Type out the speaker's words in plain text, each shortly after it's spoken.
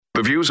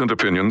The views and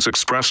opinions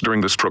expressed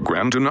during this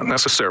program do not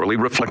necessarily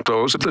reflect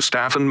those of the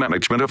staff and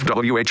management of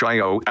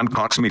WHIO and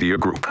Cox Media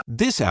Group.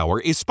 This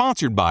hour is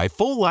sponsored by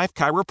Full Life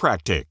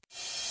Chiropractic.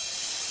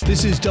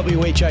 This is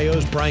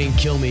WHIO's Brian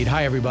Kilmeade.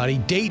 Hi, everybody.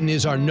 Dayton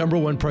is our number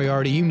one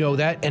priority. You know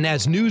that. And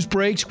as news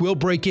breaks, we'll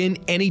break in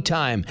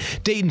anytime.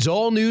 Dayton's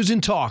all news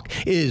and talk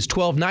is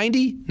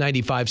 1290,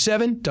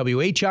 95.7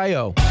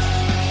 WHIO.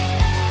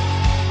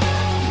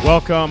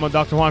 Welcome. I'm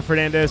Dr. Juan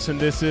Fernandez, and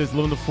this is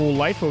Living the Full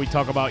Life, where we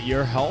talk about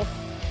your health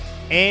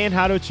and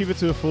how to achieve it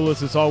to the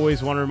fullest. As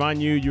always, I want to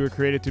remind you, you were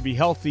created to be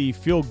healthy,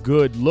 feel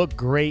good, look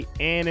great,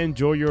 and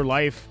enjoy your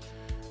life.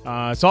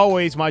 As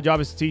always, my job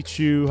is to teach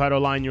you how to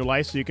align your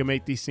life so you can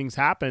make these things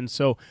happen.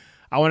 So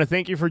I want to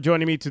thank you for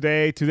joining me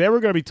today. Today,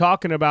 we're going to be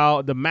talking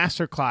about the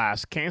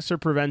masterclass, Cancer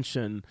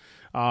Prevention,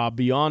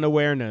 Beyond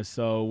Awareness.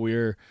 So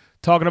we're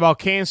talking about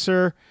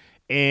cancer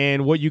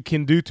and what you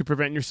can do to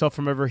prevent yourself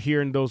from ever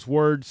hearing those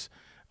words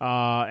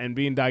and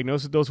being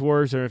diagnosed with those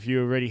words, or if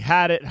you already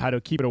had it, how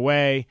to keep it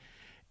away.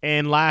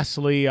 And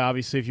lastly,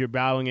 obviously, if you're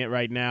battling it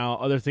right now,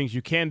 other things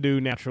you can do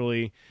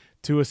naturally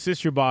to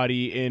assist your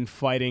body in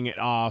fighting it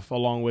off,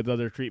 along with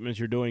other treatments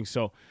you're doing.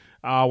 So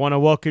I want to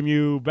welcome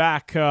you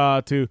back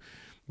to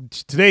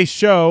today's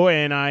show,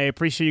 and I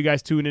appreciate you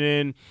guys tuning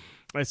in.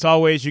 As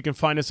always, you can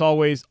find us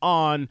always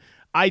on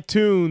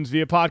iTunes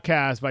via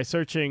podcast by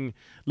searching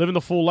Living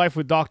the Full Life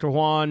with Dr.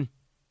 Juan.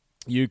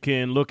 You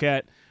can look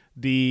at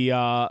the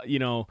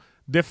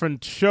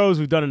different shows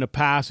we've done in the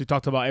past. We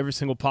talked about every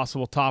single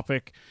possible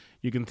topic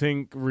you can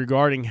think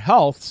regarding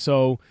health.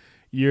 So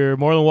you're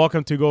more than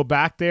welcome to go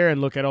back there and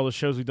look at all the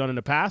shows we've done in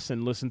the past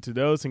and listen to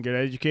those and get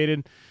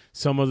educated.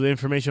 Some of the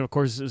information, of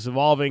course, is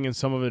evolving, and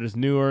some of it is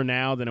newer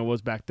now than it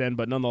was back then.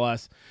 But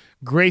nonetheless,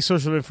 great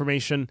source of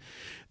information.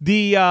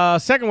 The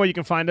second way you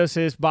can find us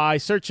is by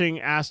searching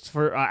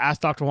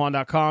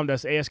AskDrJuan.com.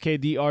 That's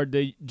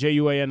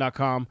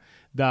AskDrJuan.com.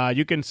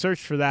 You can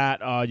search for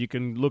that. You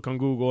can look on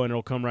Google, and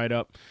it'll come right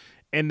up.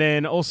 And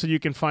then also you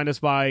can find us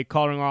by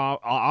calling our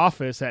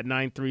office at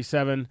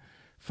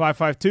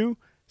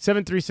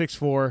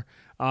 937-552-7364.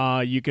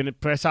 You can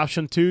press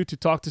option 2 to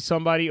talk to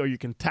somebody, or you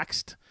can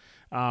text.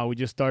 We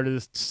just started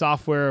this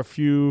software a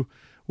few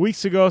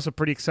weeks ago, so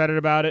pretty excited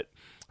about it.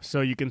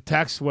 So you can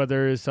text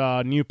whether it's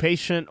a new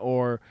patient,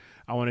 or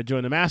I want to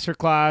join the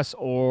masterclass,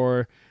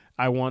 or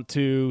I want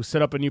to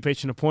set up a new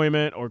patient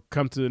appointment, or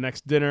come to the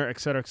next dinner, et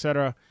cetera, et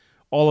cetera.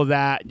 All of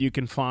that you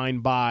can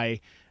find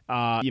by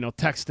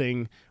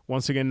texting.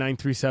 Once again,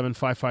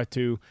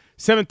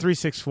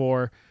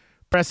 937-552-7364.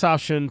 Press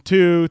option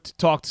 2 to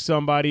talk to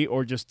somebody,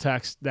 or just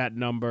text that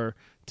number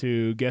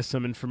to get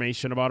some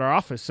information about our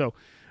office. So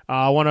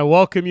I want to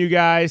welcome you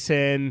guys.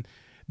 And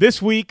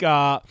this week,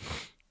 of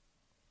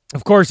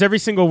course, every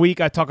single week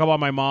I talk about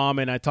my mom,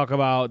 and I talk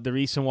about the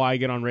reason why I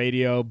get on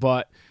radio.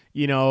 But,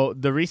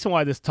 the reason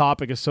why this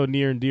topic is so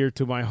near and dear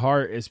to my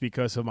heart is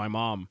because of my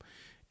mom.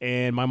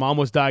 And my mom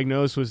was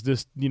diagnosed with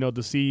this,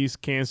 disease,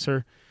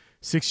 cancer,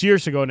 6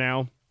 years ago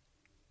now.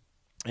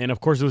 And,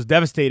 of course, it was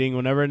devastating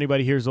whenever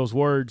anybody hears those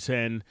words.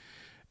 And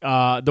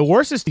the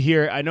worst is to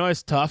hear. I know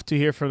it's tough to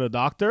hear from the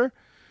doctor,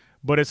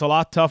 but it's a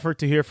lot tougher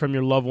to hear from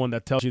your loved one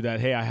that tells you that,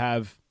 hey, I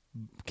have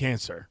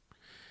cancer.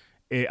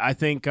 I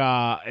think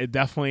it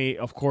definitely,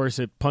 of course,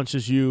 it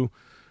punches you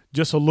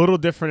just a little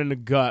different in the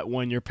gut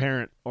when your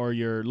parent or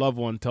your loved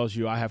one tells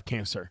you I have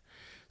cancer.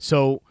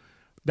 So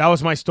that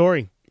was my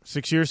story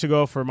 6 years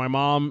ago for my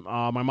mom.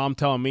 My mom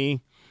telling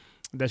me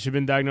that she'd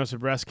been diagnosed with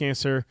breast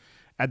cancer.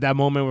 At that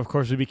moment, of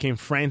course, we became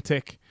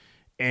frantic.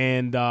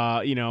 And,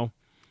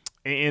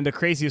 and the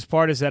craziest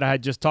part is that I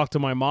had just talked to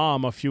my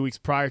mom a few weeks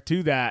prior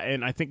to that,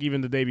 and I think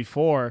even the day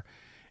before,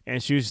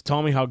 and she was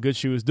telling me how good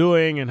she was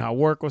doing and how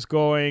work was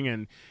going,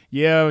 and,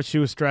 yeah, she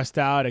was stressed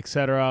out,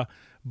 etc.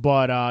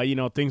 But,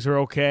 things were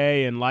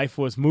okay, and life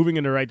was moving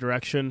in the right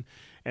direction.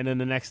 And then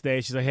the next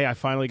day, she's like, hey, I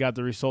finally got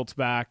the results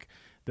back.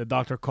 The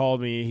doctor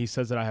called me. He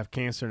says that I have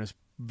cancer, and it's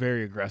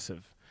very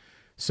aggressive.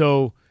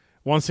 So,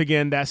 once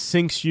again, that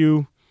sinks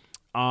you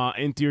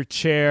into your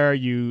chair.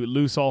 You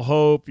lose all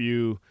hope.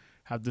 You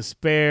have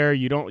despair.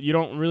 You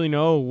don't really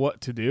know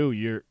what to do.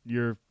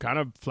 You're kind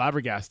of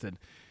flabbergasted.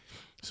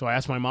 So I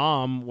asked my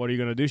mom, what are you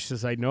going to do? She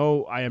says, I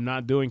know I am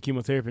not doing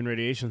chemotherapy and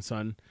radiation,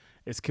 son.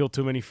 It's killed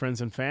too many friends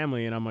and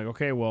family. And I'm like,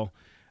 okay, well,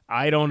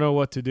 I don't know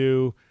what to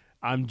do.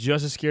 I'm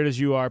just as scared as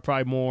you are,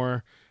 probably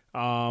more.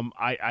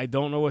 I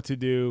don't know what to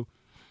do.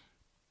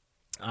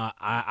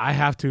 I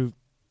have to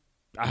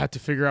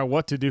figure out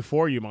what to do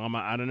for you, Mom.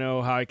 I don't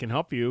know how I can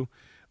help you.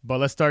 But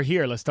let's start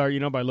here. Let's start,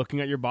 by looking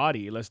at your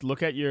body. Let's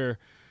look at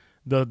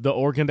the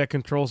organ that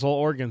controls all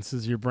organs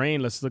is your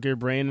brain. Let's look at your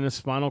brain and the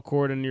spinal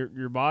cord and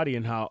your body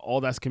and how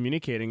all that's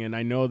communicating. And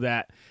I know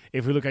that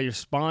if we look at your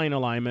spine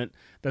alignment,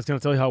 that's going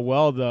to tell you how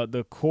well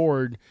the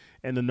cord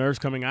and the nerves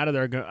coming out of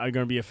there are going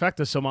to be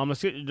affected. So, Mom, let's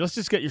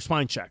just get your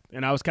spine checked.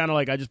 And I was kind of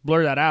like, I just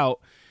blurred that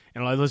out.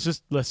 And I'm like,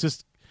 let's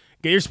just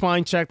get your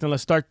spine checked, and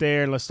let's start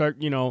there. And let's start,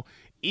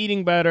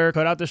 eating better,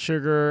 cut out the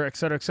sugar, et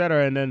cetera, et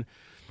cetera. And then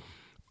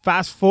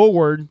fast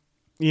forward,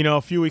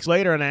 a few weeks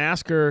later, and I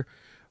ask her,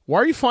 why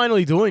are you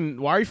finally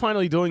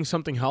doing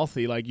something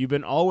healthy? Like, you've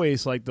been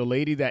always like the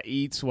lady that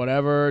eats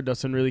whatever,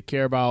 doesn't really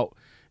care about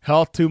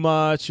health too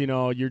much.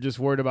 You're just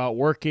worried about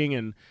working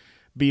and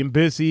being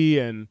busy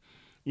and,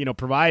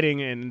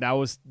 providing. And that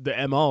was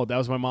the MO. That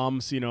was my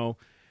mom's,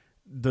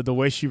 the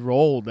way she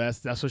rolled.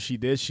 That's what she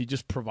did. She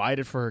just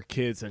provided for her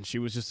kids, and she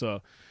was just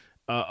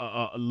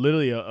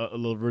literally a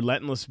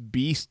relentless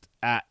beast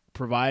at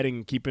providing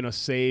and keeping us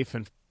safe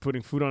and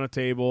putting food on the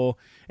table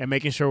and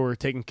making sure we're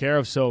taken care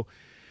of. So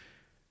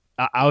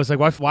I was like,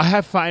 why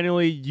have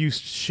finally you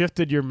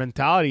shifted your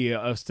mentality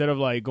instead of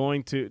like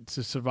going to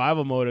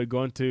survival mode and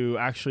going to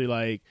actually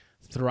like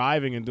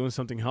thriving and doing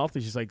something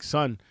healthy? She's like,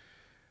 son,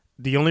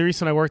 the only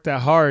reason I worked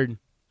that hard,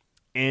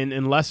 and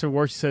in lesser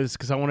words, she says,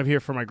 because I want to hear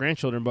from my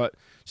grandchildren, but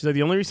she's like,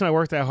 the only reason I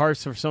worked that hard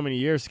for so many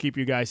years to keep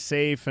you guys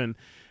safe and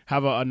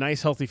have a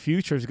nice, healthy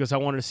future is because I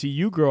wanted to see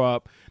you grow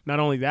up. Not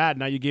only that,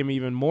 now you gave me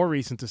even more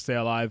reason to stay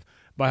alive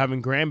by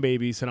having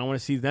grandbabies, and I want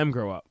to see them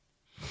grow up.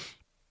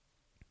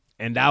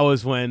 And that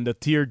was when the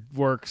tear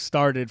work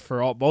started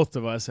for both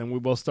of us, and we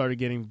both started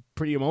getting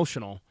pretty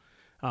emotional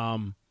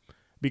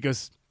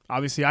because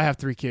obviously I have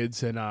 3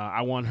 kids, and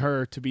I want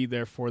her to be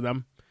there for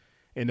them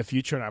in the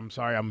future. And I'm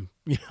sorry,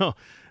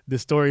 the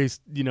story's,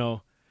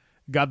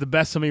 got the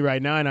best of me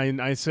right now,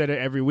 and I said it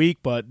every week,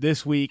 but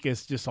this week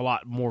is just a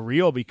lot more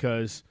real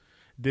because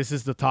this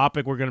is the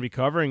topic we're going to be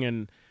covering,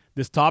 and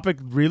this topic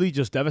really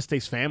just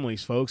devastates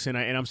families, folks. And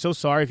I'm so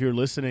sorry if you're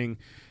listening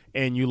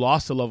and you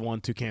lost a loved one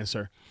to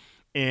cancer.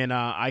 And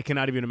I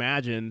cannot even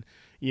imagine,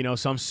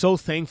 so I'm so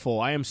thankful.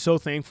 I am so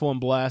thankful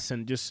and blessed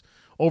and just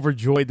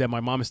overjoyed that my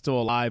mom is still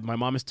alive. My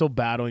mom is still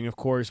battling, of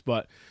course,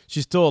 but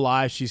she's still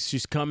alive.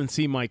 She's come and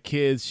seen my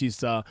kids.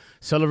 She's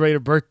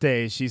celebrated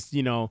birthdays. She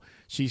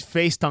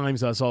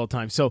FaceTimes us all the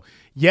time. So,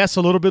 yes,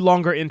 a little bit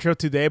longer intro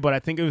today, but I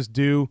think it was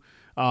due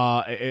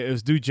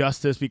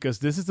justice because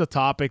this is a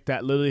topic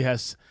that literally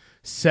has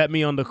set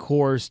me on the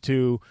course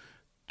to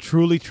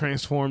truly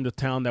transform the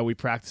town that we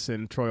practice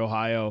in, Troy,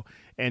 Ohio,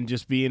 and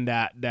just being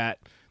that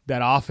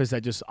office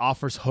that just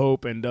offers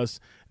hope and does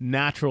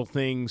natural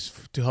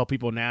things to help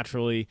people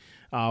naturally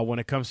when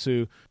it comes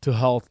to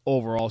health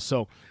overall.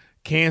 So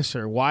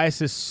cancer, why is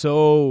this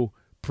so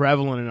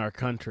prevalent in our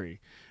country?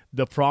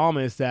 The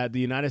problem is that the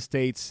United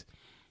States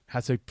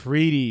has a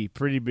pretty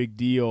big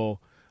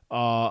deal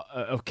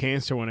of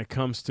cancer when it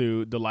comes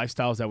to the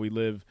lifestyles that we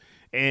live.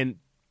 And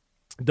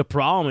the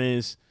problem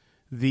is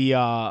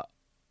the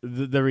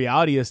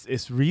reality is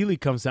it really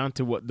comes down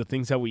to what the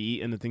things that we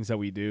eat and the things that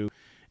we do.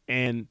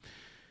 And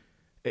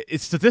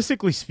it's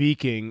statistically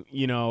speaking,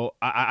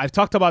 I've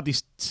talked about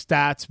these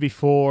stats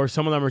before.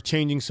 Some of them are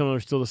changing. Some of them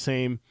are still the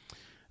same.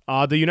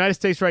 The United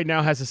States right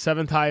now has the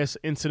 7th highest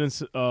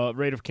incidence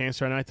rate of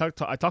cancer. And I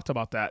talked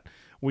about that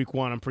week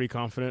 1. I'm pretty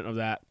confident of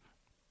that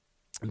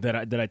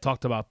I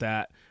talked about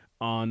that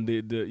on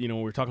the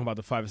we're talking about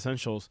the 5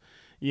 essentials.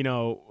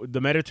 The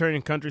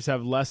Mediterranean countries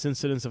have less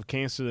incidence of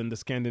cancer than the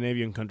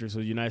Scandinavian countries, so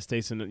the United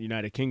States and the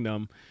United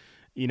Kingdom,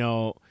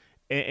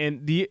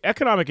 and the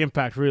economic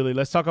impact, really,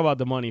 let's talk about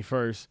the money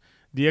first.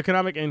 The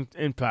economic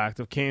impact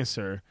of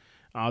cancer,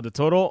 the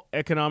total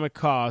economic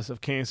cost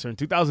of cancer in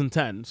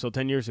 2010, so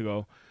 10 years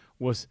ago,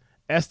 was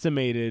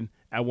estimated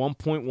at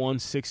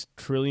 $1.16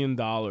 trillion.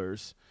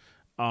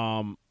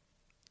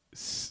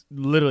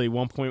 Literally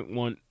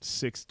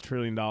 $1.16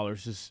 trillion.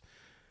 Just,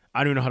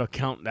 I don't even know how to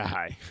count that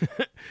high.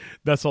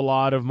 That's a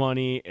lot of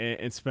money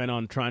and spent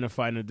on trying to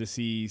find a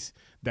disease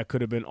that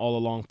could have been all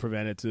along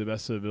prevented to the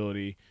best of the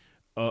ability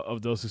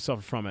of those who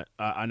suffer from it.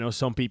 I know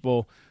some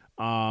people,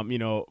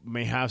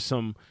 may have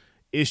some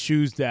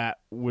issues that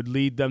would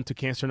lead them to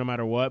cancer no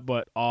matter what,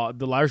 but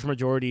the large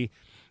majority,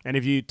 and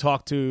if you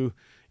talk to,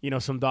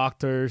 some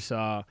doctors,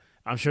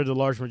 I'm sure the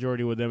large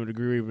majority of them would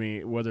agree with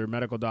me, whether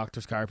medical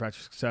doctors,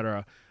 chiropractors,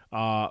 etc.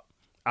 I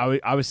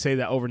would say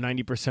that over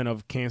 90%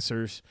 of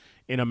cancers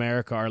in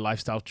America are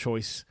lifestyle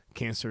choice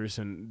cancers,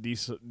 and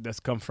that's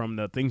come from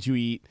the things you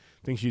eat,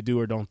 things you do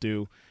or don't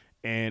do,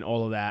 and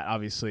all of that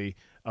obviously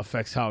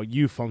affects how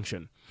you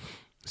function.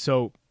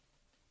 So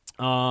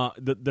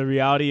the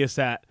reality is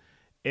that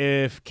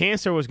if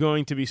cancer was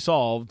going to be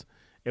solved,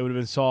 it would have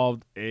been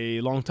solved a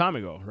long time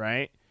ago,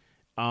 right?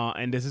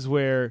 And this is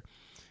where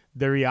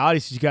the reality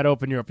is you got to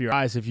open up your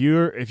eyes. If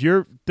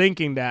you're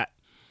thinking that,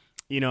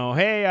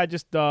 hey, I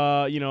just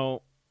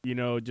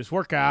just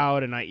work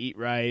out and I eat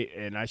right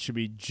and I should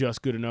be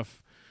just good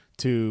enough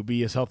to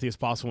be as healthy as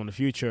possible in the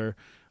future,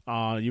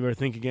 you better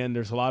think again.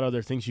 There's a lot of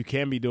other things you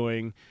can be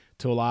doing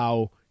to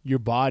allow your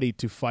body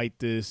to fight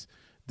this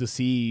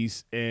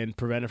disease and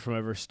prevent it from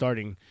ever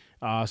starting.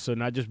 So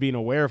not just being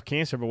aware of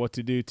cancer, but what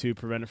to do to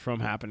prevent it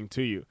from happening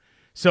to you.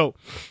 So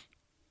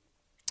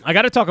I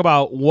got to talk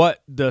about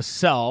what the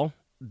cell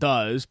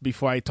does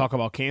before I talk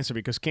about cancer,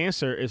 because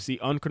cancer is the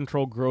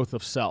uncontrolled growth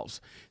of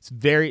cells.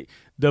 The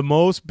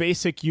most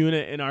basic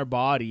unit in our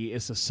body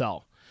is a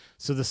cell.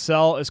 So the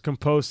cell is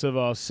composed of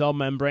a cell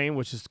membrane,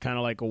 which is kind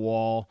of like a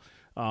wall,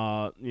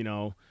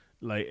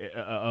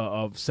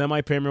 of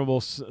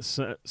semi-permeable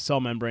cell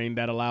membrane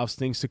that allows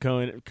things to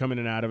come in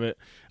and out of it.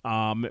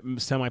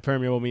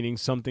 Semi-permeable meaning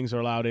some things are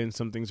allowed in,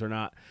 some things are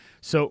not.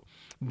 So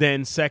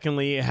then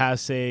secondly, it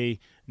has a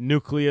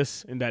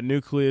nucleus. In that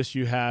nucleus,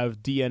 you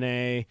have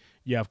DNA,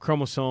 you have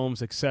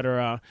chromosomes,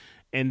 etc.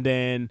 And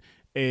then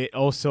it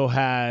also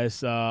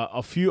has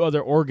a few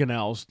other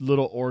organelles,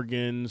 little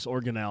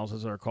organelles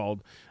as they're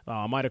called,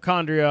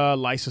 mitochondria,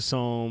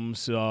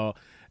 lysosomes,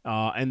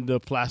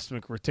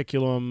 endoplasmic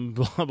reticulum,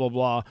 blah, blah,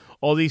 blah.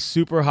 All these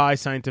super high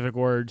scientific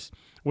words,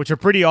 which are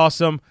pretty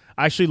awesome.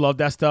 I actually love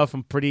that stuff.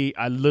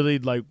 I literally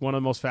like one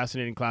of the most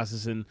fascinating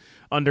classes in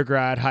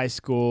undergrad, high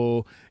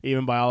school,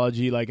 even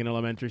biology, like in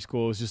elementary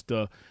school, is just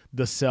the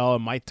cell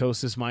and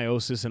mitosis,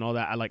 meiosis, and all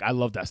that. I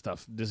love that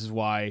stuff. This is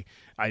why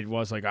I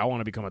was like, I want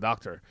to become a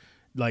doctor.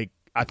 Like,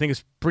 I think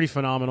it's pretty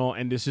phenomenal.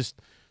 And it's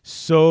just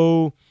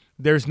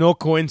there's no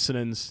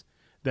coincidence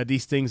that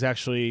these things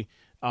actually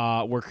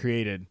were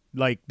created.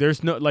 Like,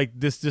 there's no, like,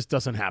 this just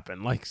doesn't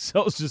happen. Like,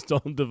 cells just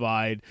don't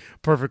divide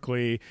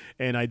perfectly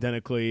and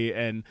identically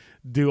and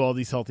do all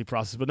these healthy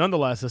processes. But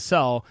nonetheless, a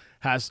cell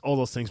has all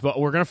those things. But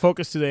we're going to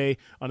focus today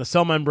on the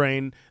cell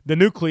membrane, the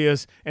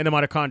nucleus, and the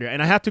mitochondria.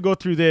 And I have to go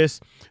through this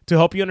to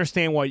help you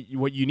understand what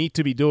you need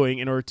to be doing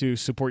in order to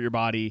support your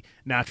body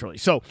naturally.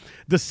 So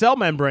the cell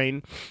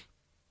membrane,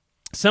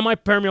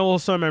 semi-permeable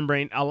cell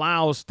membrane,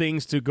 allows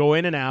things to go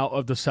in and out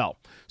of the cell.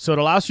 So it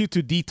allows you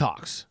to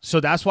detox. So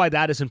that's why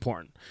that is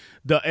important.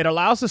 It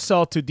allows the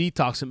cell to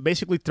detox and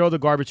basically throw the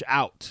garbage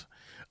out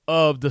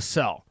of the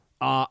cell.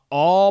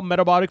 All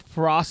metabolic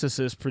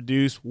processes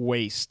produce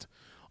waste.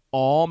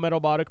 All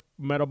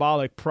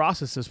metabolic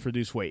processes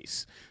produce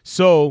waste.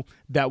 So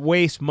that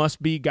waste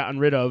must be gotten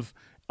rid of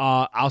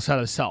outside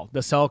of the cell.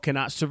 The cell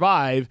cannot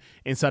survive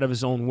inside of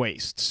its own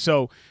waste.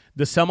 So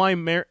the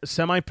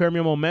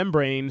semi-permeable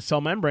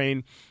cell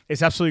membrane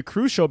is absolutely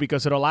crucial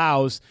because it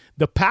allows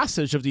the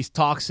passage of these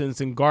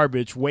toxins and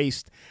garbage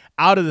waste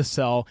out of the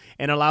cell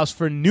and allows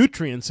for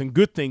nutrients and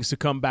good things to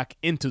come back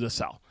into the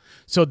cell.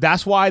 So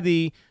that's why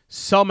the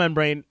cell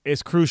membrane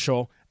is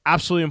crucial,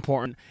 absolutely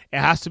important. It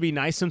has to be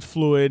nice and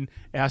fluid.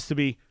 It has to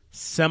be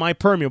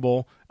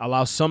semi-permeable,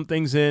 allow some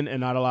things in and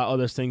not allow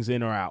other things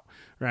in or out,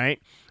 right?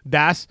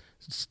 That's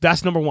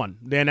number one.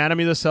 The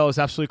anatomy of the cell is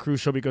absolutely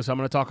crucial because I'm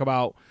going to talk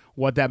about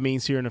what that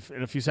means here in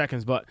a few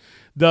seconds. But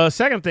the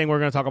second thing we're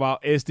going to talk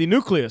about is the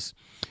nucleus.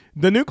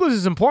 The nucleus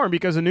is important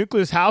because the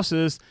nucleus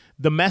houses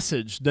the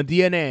message, the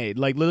DNA,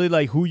 like literally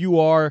like who you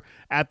are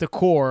at the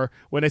core.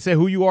 When they say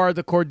who you are at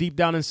the core deep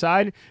down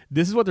inside,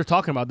 this is what they're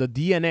talking about, the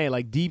DNA,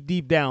 like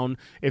deep down.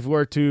 If we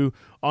were to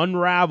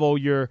unravel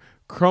your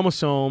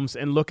chromosomes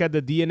and look at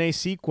the DNA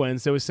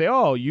sequence, they would say,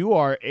 oh, you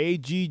are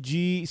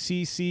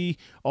AGGCC,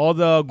 all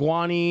the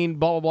guanine,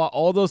 blah, blah, blah,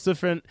 all those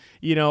different,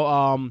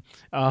 the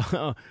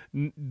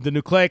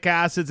nucleic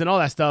acids and all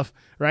that stuff,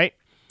 right?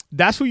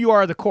 That's who you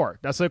are at the core.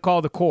 That's what they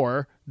call the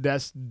core.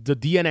 That's the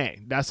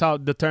DNA. That's how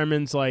it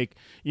determines, like,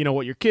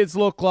 what your kids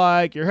look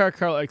like, your hair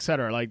color,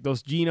 etc., like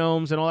those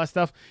genomes and all that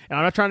stuff. And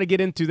I'm not trying to get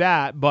into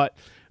that, but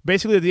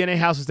basically the DNA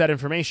houses that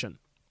information.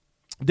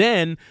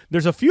 Then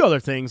there's a few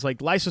other things, like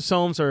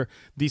lysosomes are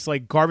these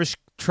like garbage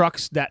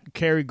trucks that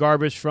carry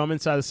garbage from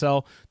inside the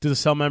cell to the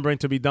cell membrane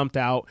to be dumped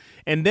out.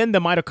 And then the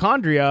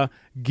mitochondria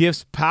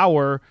gives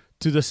power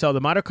to the cell.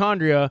 The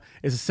mitochondria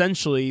is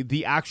essentially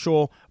the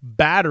actual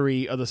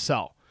battery of the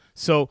cell.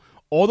 So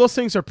all those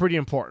things are pretty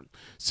important.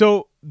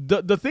 So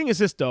the thing is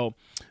this, though.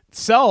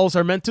 Cells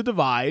are meant to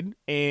divide,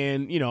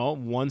 and,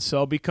 one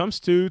cell becomes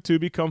two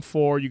become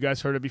four. You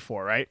guys heard it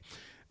before, right?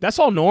 That's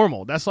all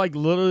normal. That's like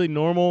literally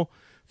normal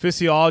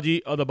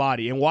physiology of the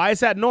body. And why is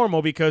that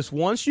normal? Because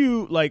once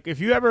you, like, if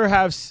you ever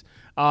have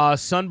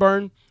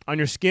sunburn on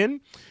your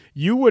skin,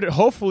 you would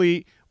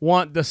hopefully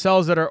want the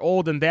cells that are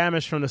old and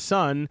damaged from the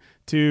sun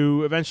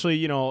to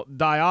eventually,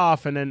 die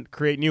off and then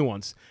create new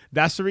ones.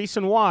 That's the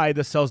reason why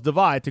the cells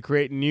divide, to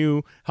create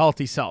new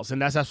healthy cells.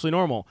 And that's absolutely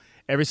normal.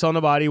 Every cell in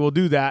the body will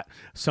do that,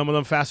 some of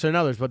them faster than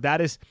others. But that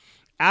is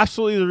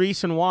absolutely the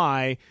reason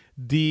why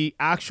the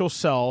actual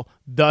cell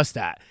does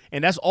that.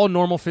 And that's all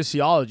normal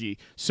physiology.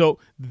 So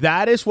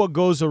that is what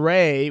goes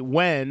away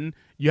when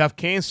you have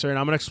cancer. And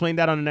I'm going to explain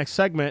that on the next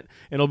segment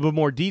in a little bit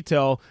more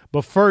detail.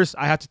 But first,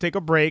 I have to take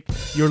a break.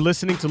 You're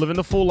listening to Living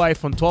the Full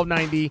Life on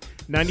 1290,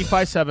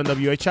 95.7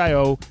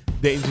 WHIO,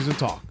 Dayton's News and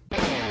Talk.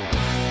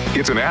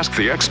 It's an Ask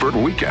the Expert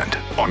weekend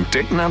on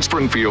Dayton and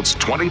Springfield's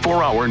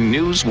 24-hour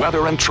news,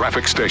 weather, and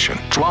traffic station,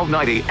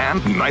 1290 and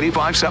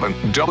 95.7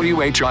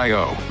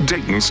 WHIO,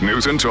 Dayton's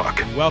News and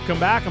Talk. Welcome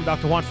back. I'm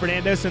Dr. Juan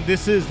Fernandez, and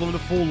this is Living the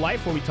Full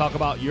Life, where we talk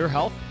about your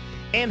health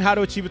and how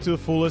to achieve it to the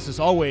fullest. As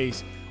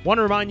always, want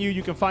to remind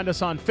you can find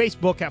us on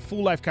Facebook at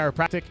Full Life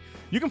Chiropractic.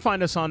 You can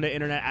find us on the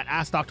internet at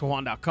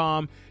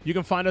AskDrJuan.com. You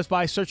can find us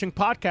by searching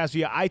podcasts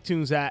via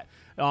iTunes at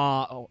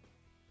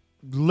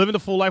Living the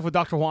Full Life with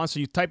Dr. Juan.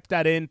 So you type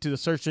that into the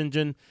search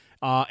engine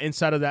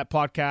inside of that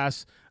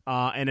podcast,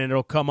 and then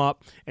it'll come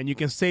up. And you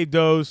can save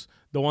those,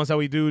 the ones that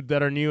we do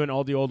that are new, and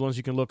all the old ones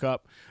you can look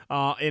up.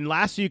 And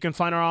lastly, you can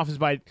find our office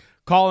by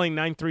calling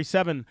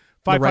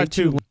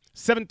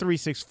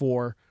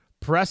 937-552-7364,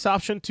 press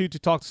option 2 to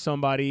talk to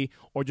somebody,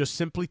 or just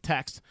simply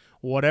text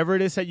whatever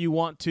it is that you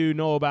want to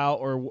know about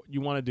or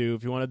you want to do.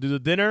 If you want to do the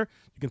dinner,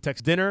 you can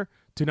text dinner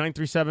to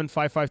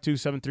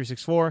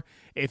 937-552-7364.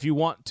 If you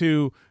want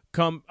to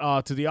come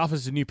to the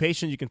office as a new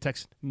patient, you can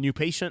text new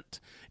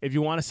patient. If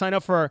you want to sign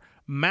up for our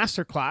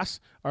masterclass,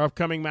 our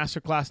upcoming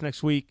masterclass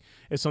next week,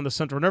 it's on the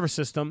central nervous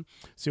system.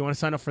 So you want to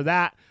sign up for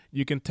that,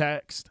 you can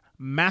text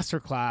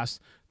masterclass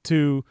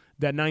to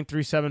that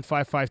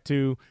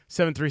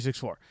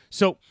 937-552-7364.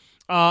 So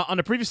on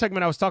the previous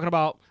segment, I was talking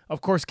about,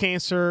 of course,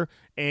 cancer,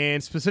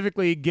 and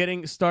specifically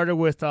getting started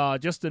with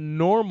just the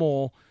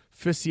normal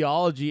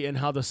physiology and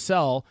how the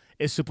cell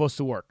is supposed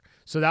to work.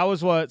 So that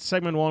was what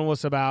segment 1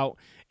 was about,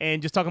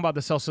 and just talking about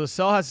the cell. So the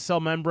cell has a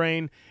cell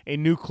membrane, a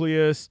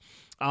nucleus.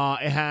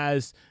 It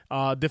has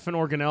different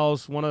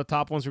organelles. One of the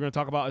top ones we're going to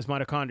talk about is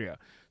mitochondria.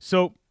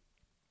 So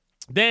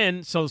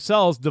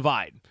cells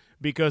divide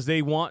because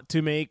they want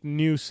to make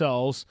new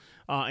cells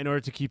in order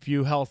to keep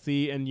you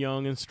healthy and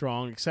young and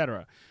strong,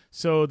 etc.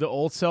 So the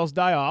old cells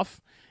die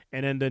off,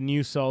 and then the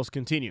new cells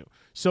continue.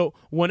 So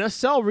when a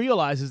cell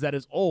realizes that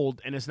it's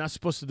old and it's not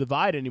supposed to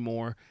divide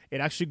anymore, it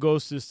actually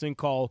goes to this thing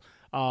called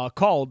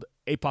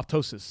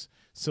apoptosis.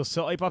 So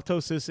cell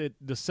apoptosis,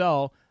 the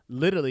cell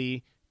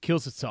literally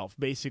kills itself.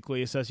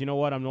 Basically, it says, you know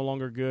what, I'm no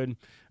longer good.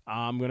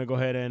 I'm going to go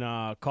ahead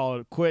and call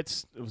it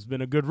quits. It's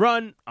been a good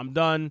run. I'm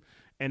done.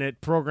 And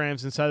it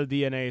programs inside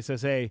the DNA. It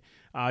says, hey,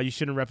 you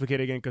shouldn't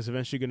replicate again because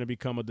eventually you're going to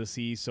become a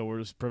disease. So we're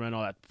just prevent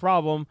all that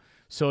problem.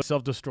 So it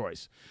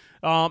self-destroys.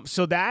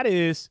 So that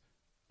is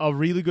a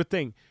really good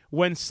thing.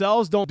 When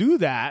cells don't do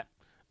that,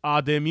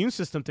 the immune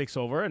system takes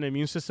over. And the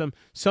immune system,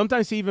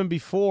 sometimes even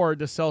before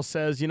the cell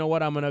says, you know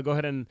what, I'm going to go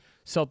ahead and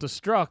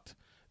self-destruct,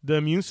 the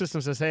immune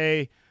system says,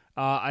 hey,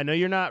 I know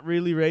you're not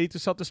really ready to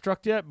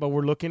self-destruct yet, but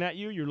we're looking at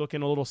you. You're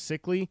looking a little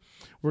sickly.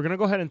 We're going to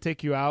go ahead and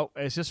take you out.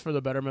 It's just for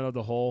the betterment of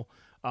the whole.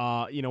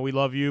 We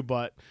love you,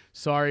 but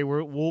sorry,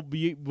 we'll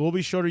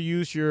be sure to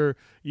use your,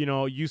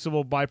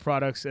 usable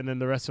byproducts, and then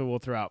the rest of it we'll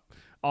throw out.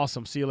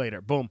 Awesome. See you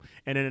later. Boom.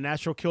 And then a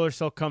natural killer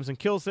cell comes and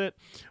kills it,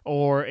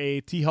 or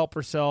a T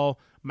helper cell,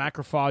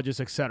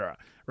 macrophages, etc.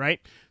 Right?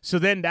 So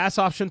then that's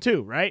option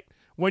 2, right?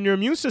 When your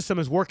immune system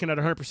is working at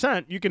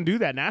 100%, you can do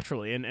that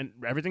naturally, and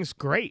everything's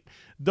great.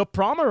 The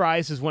problem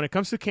arises when it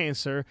comes to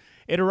cancer.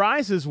 It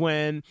arises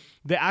when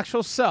the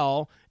actual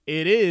cell,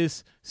 it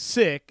is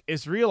sick,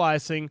 is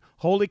realizing,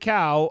 holy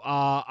cow,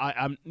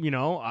 I'm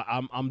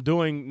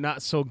doing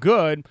not so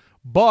good.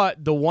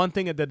 But the one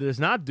thing that it does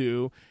not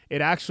do, it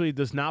actually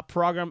does not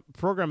program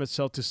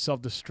itself to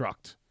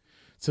self-destruct.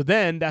 So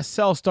then that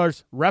cell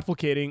starts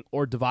replicating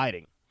or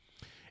dividing.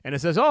 And it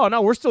says, oh,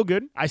 no, we're still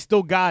good. I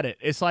still got it.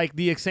 It's like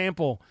the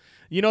example.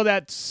 You know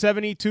that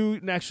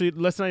 72, actually,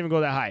 let's not even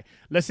go that high.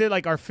 Let's say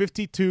like our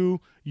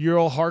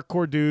 52-year-old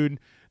hardcore dude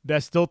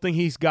that still think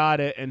he's got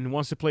it and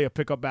wants to play a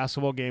pickup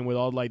basketball game with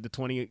all like the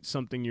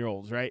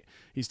 20-something-year-olds, right?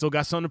 He's still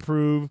got something to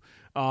prove,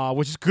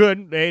 which is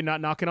good. Hey,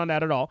 not knocking on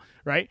that at all,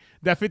 right?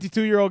 That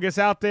 52-year-old gets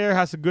out there,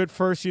 has a good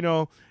first,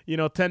 10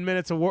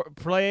 minutes of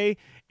play,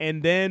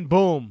 and then,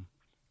 boom,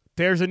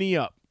 tears a knee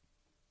up.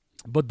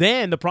 But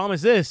then the problem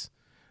is this.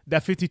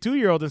 That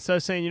 52-year-old, instead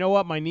of saying, you know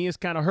what, my knee is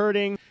kind of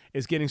hurting,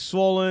 it's getting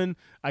swollen,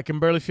 I can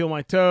barely feel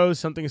my toes,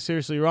 something is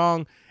seriously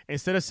wrong,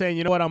 instead of saying,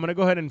 you know what, I'm going to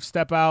go ahead and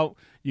step out,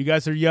 you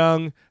guys are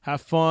young,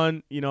 have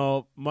fun,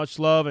 much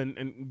love,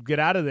 and get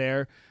out of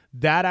there,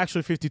 that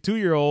actually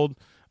 52-year-old,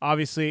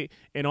 obviously,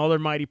 in all their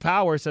mighty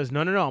power, says,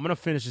 no, I'm going to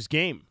finish this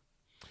game.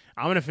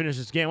 I want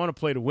to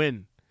play to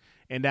win.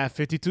 And that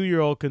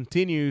 52-year-old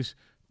continues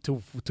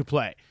to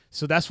play.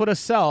 So that's what a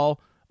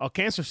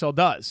cancer cell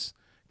does.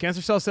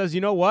 Cancer cell says,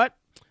 you know what?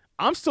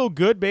 I'm still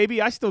good, baby.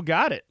 I still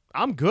got it.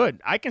 I'm good.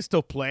 I can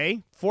still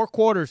play 4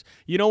 quarters.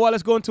 You know what?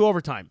 Let's go into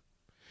overtime.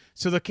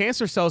 So the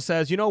cancer cell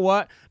says, you know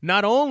what?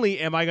 Not only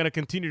am I going to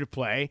continue to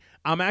play,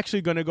 I'm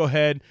actually going to go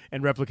ahead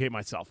and replicate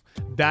myself.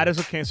 That is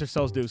what cancer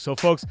cells do. So,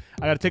 folks,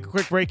 I got to take a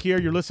quick break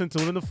here. You're listening to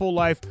Living the Full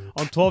Life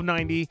on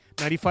 1290,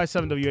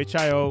 95.7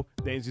 WHIO,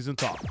 Dayton Season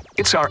Talk.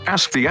 It's our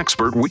Ask the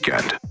Expert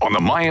weekend on the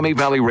Miami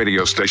Valley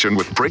radio station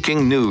with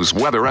breaking news,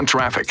 weather, and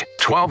traffic.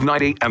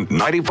 1290 and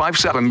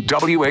 95.7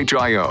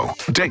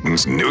 WHIO,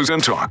 Dayton's News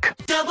and Talk.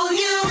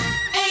 WHIO.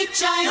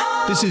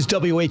 This is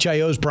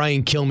WHIO's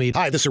Brian Kilmeade.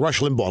 Hi, this is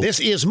Rush Limbaugh. This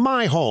is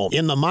my home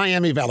in the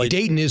Miami Valley.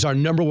 Dayton is our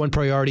number one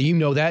priority. You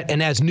know that.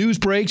 And as news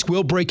breaks,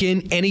 we'll break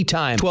in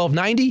anytime.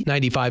 1290,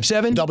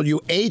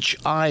 95.7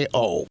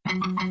 WHIO.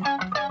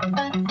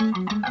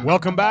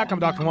 Welcome back. I'm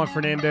Dr. Juan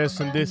Fernandez,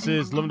 and this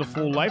is Living the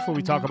Full Life, where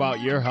we talk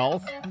about your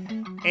health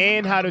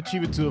and how to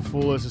achieve it to the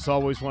fullest. As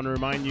always, want to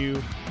remind you,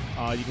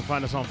 you can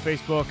find us on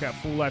Facebook at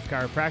Full Life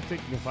Chiropractic.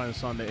 You can find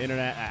us on the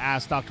internet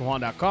at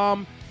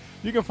AskDrJuan.com.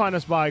 You can find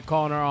us by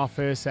calling our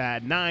office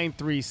at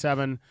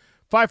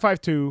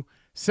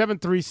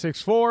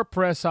 937-552-7364.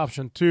 Press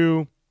option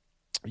 2.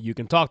 You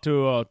can talk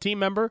to a team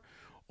member,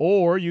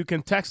 or you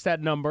can text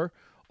that number.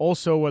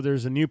 Also, whether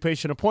there's a new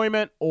patient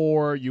appointment,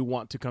 or you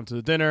want to come to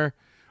the dinner,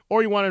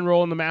 or you want to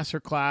enroll in the master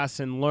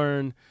class and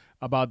learn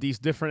about these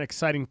different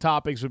exciting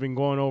topics we've been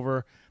going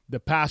over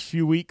the past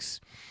few weeks.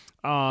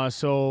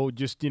 So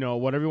just,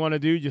 whatever you want to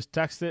do, just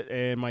text it,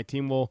 and my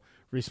team will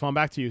respond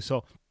back to you.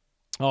 So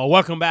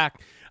welcome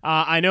back.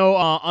 I know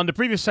on the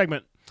previous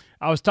segment,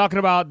 I was talking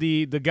about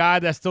the guy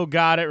that still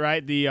got it,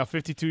 right? The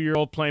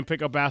 52-year-old playing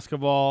pickup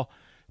basketball,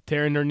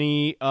 tearing their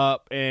knee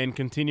up, and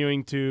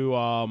continuing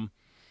to,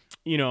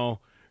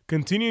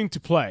 continuing to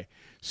play.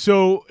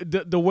 So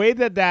the way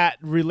that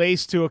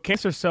relates to a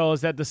cancer cell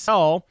is that the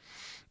cell,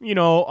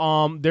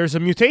 there's a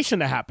mutation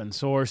that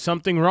happens, or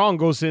something wrong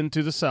goes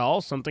into the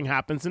cell, something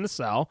happens in the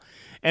cell,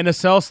 and the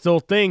cell still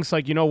thinks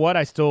like, you know what,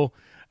 I still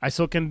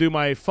can do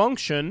my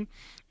function.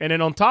 And then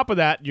on top of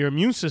that, your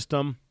immune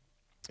system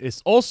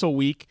is also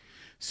weak.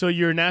 So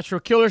your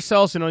natural killer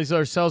cells, these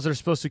are cells that are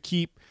supposed to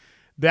keep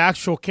the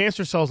actual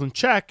cancer cells in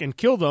check and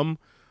kill them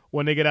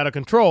when they get out of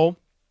control,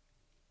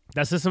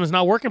 that system is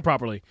not working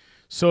properly.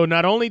 So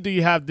not only do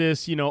you have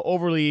this,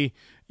 overly,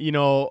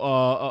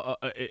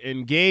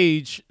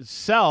 engaged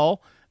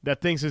cell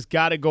that thinks it's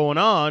got it going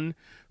on,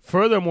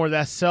 furthermore,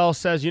 that cell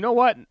says, you know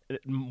what,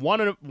 one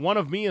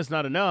of me is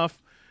not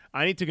enough.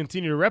 I need to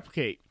continue to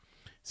replicate.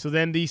 So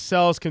then these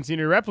cells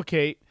continue to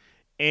replicate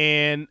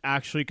and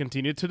actually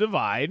continue to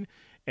divide,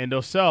 and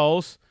those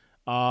cells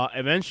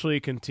eventually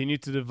continue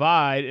to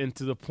divide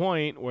into the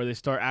point where they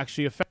start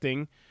actually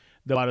affecting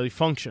the bodily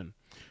function.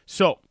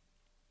 So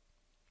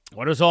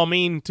what does it all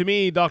mean to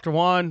me, Dr.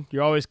 Juan?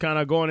 You're always kind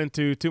of going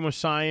into too much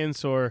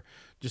science or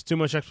just too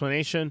much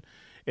explanation.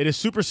 It is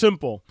super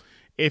simple.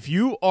 If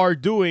you are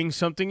doing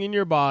something in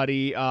your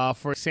body,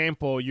 for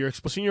example, you're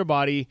exposing your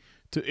body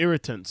to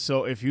irritants.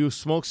 So if you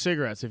smoke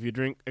cigarettes, if you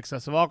drink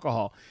excessive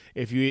alcohol,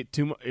 if you eat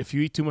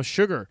too much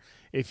sugar,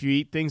 if you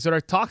eat things that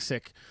are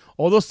toxic,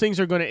 all those things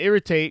are going to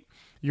irritate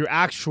your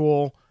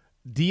actual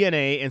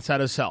DNA inside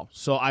of the cell.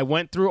 So I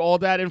went through all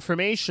that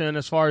information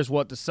as far as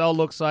what the cell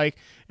looks like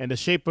and the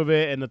shape of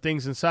it and the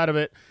things inside of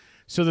it.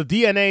 So the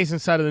DNA is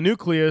inside of the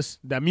nucleus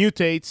that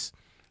mutates,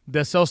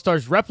 the cell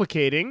starts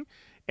replicating,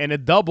 and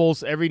it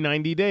doubles every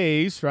 90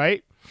 days,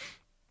 right?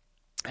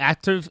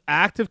 Active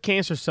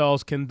cancer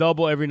cells can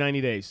double every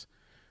 90 days.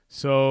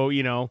 So,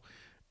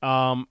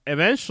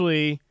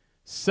 eventually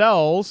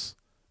cells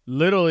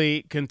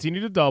literally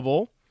continue to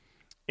double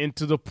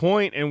into the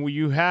point and where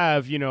you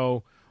have,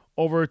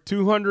 over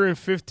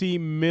 250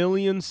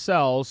 million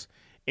cells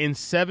in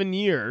 7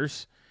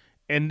 years.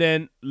 And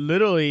then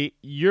literally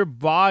your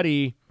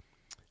body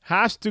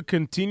has to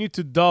continue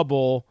to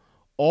double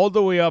all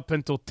the way up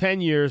until 10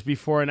 years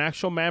before an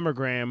actual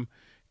mammogram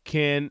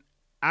can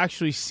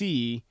actually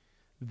see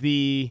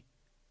the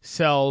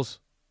cells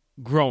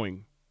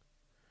growing.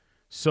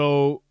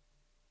 So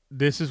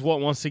this is what,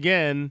 once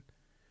again,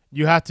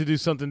 you have to do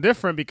something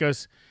different,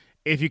 because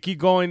if you keep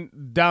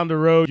going down the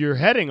road you're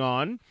heading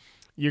on,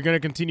 you're going to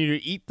continue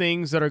to eat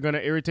things that are going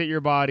to irritate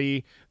your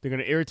body. They're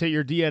going to irritate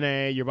your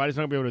DNA. Your body's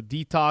not going to be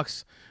able to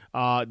detox.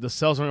 The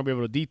cells aren't going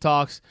to be able to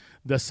detox.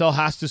 The cell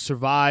has to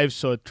survive,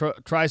 so it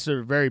tries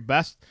their very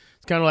best.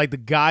 It's kind of like the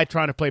guy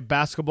trying to play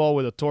basketball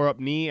with a tore-up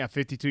knee at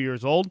 52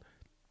 years old.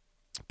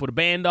 Put a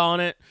band on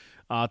it,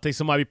 take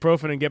some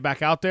ibuprofen and get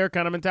back out there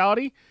kind of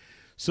mentality.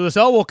 So the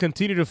cell will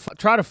continue to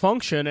try to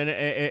function, and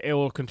it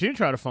will continue to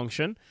try to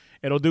function.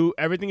 It'll do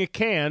everything it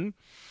can,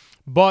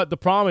 but the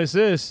problem is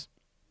this: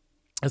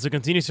 as it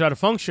continues to try to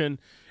function,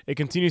 it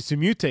continues to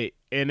mutate,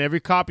 and every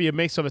copy it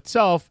makes of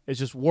itself is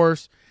just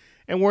worse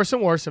and worse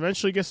and worse.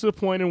 Eventually it gets to the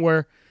point in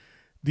where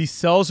these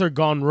cells are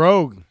gone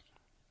rogue.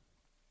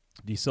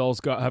 These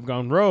cells have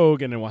gone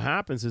rogue, and then what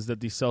happens is that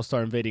these cells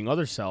start invading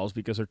other cells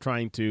because they're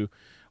trying to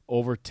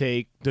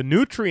overtake the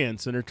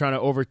nutrients, and they're trying to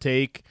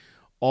overtake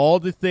all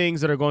the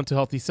things that are going to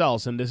healthy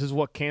cells. And this is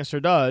what cancer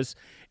does.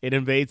 It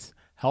invades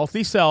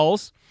healthy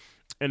cells,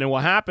 and then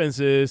what happens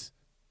is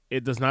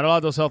it does not allow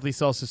those healthy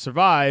cells to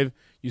survive.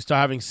 You start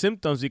having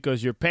symptoms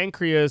because your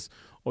pancreas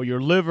or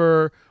your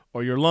liver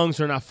or your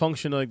lungs are not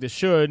functioning like they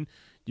should.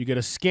 You get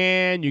a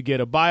scan, you get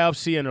a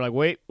biopsy, and they're like,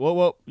 wait,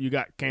 whoa, you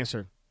got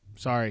cancer.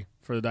 Sorry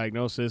for the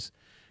diagnosis.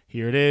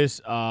 Here it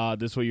is.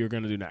 This is what you're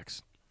going to do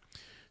next.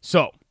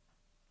 So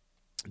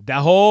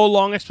that whole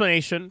long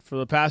explanation for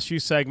the past few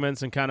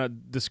segments and kind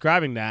of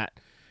describing that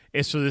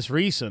is for this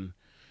reason.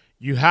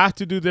 You have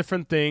to do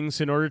different things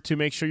in order to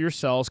make sure your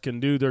cells can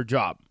do their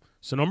job.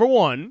 So number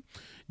one,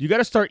 you got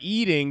to start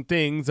eating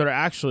things that are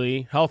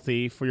actually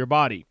healthy for your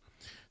body.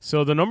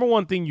 So the number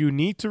one thing you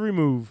need to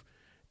remove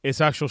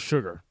is actual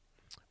sugar.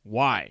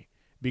 Why?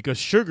 Because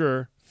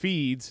sugar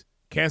feeds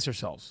cancer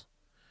cells.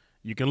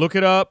 You can look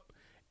it up.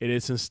 It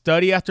is in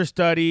study after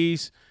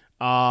studies.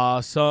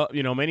 So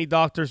many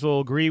doctors will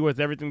agree with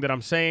everything that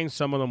I'm saying.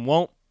 Some of them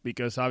won't,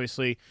 because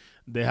obviously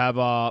they have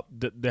a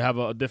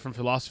different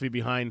philosophy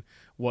behind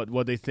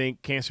what they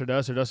think cancer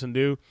does or doesn't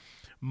do.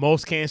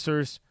 Most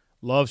cancers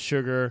love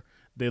sugar.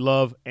 They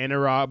love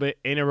anaerobic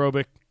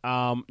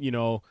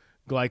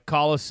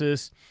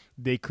glycolysis.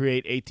 They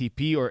create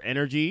ATP or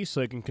energy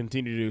so it can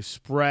continue to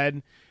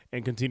spread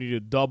and continue to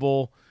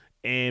double.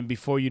 And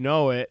before you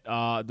know it,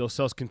 those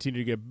cells continue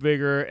to get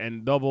bigger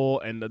and double,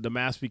 and the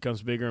mass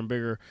becomes bigger and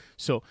bigger.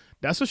 So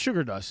that's what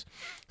sugar does.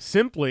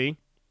 Simply,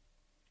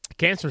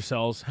 cancer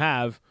cells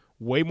have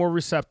way more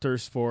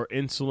receptors for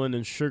insulin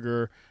and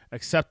sugar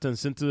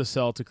acceptance into the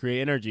cell to create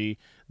energy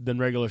than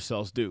regular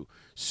cells do.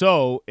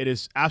 So it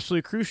is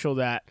absolutely crucial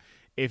that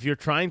if you're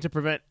trying to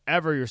prevent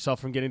ever yourself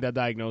from getting that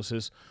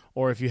diagnosis,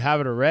 or if you have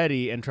it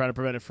already and trying to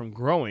prevent it from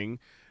growing,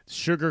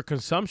 sugar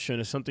consumption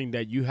is something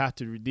that you have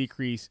to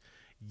decrease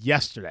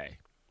yesterday.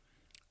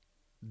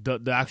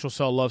 The actual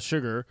cell loves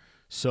sugar,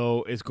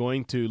 so it's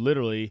going to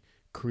literally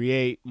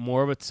create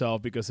more of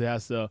itself because it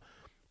has the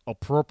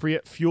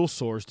appropriate fuel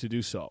source to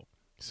do so.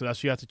 So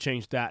that's, you have to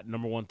change that,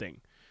 number one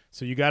thing.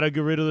 So you got to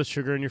get rid of the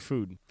sugar in your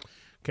food.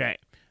 Okay.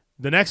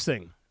 The next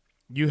thing,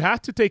 you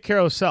have to take care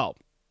of the cell.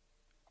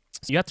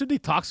 You have to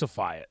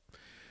detoxify it.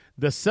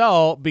 The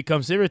cell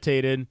becomes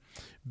irritated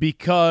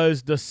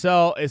because the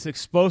cell is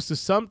exposed to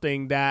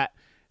something that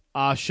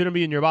shouldn't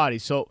be in your body.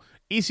 So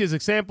easiest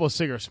example is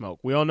cigarette smoke.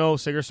 We all know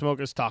cigarette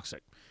smoke is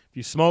toxic. If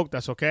you smoke,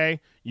 that's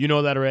okay. You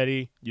know that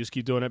already. You just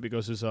keep doing it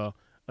because it's a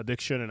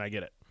addiction, and I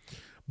get it.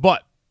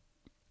 But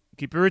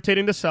keep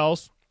irritating the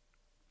cells.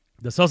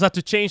 The cells have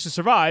to change to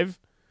survive,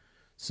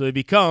 so they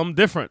become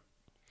different.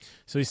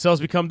 So these cells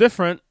become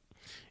different,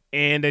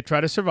 and they try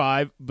to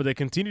survive, but they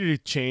continue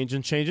to change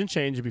and change and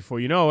change. And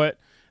before you know it,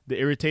 the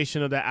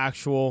irritation of that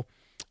actual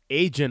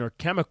agent or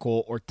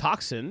chemical or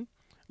toxin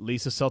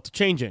leads the cell to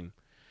changing.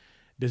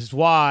 This is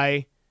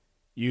why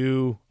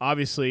you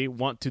obviously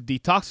want to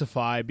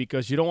detoxify,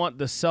 because you don't want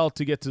the cell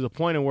to get to the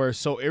point where it's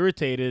so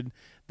irritated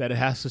that it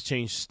has to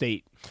change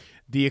state.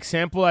 The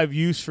example I've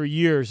used for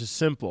years is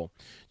simple.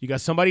 You got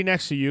somebody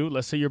next to you,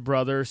 let's say your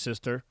brother or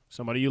sister,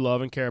 somebody you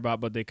love and care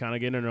about, but they kind of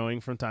get annoying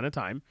from time to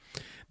time.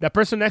 That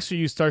person next to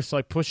you starts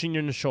like pushing you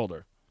in the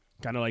shoulder,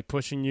 kind of like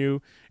pushing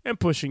you,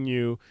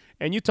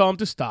 and you tell them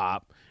to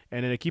stop,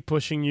 and then they keep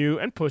pushing you,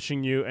 and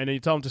then you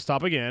tell them to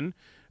stop again.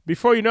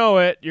 Before you know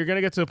it, you're going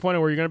to get to the point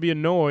where you're going to be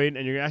annoyed,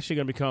 and you're actually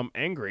going to become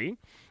angry,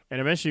 and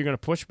eventually you're going to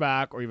push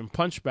back or even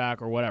punch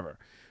back or whatever.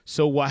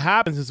 So what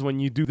happens is when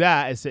you do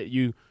that is that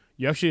you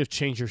actually have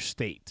changed your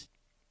state.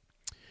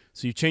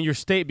 So you change your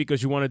state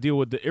because you want to deal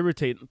with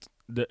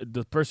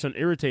the person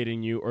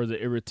irritating you or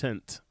the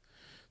irritant.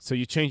 So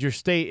you change your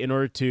state in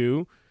order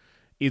to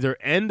either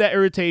end that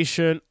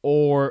irritation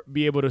or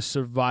be able to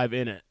survive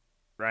in it,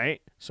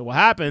 right? So what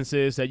happens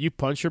is that you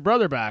punch your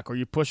brother back, or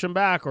you push him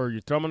back, or you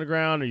throw him on the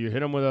ground, or you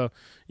hit him with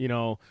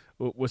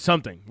with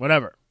something,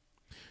 whatever.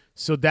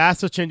 So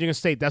that's a changing of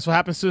state. That's what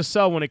happens to the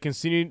cell when it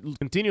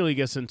continually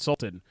gets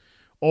insulted.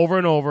 Over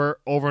and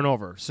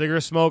over.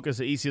 Cigarette smoke is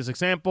the easiest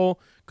example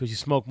because you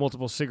smoke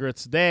multiple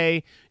cigarettes a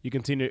day. You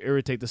continue to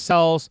irritate the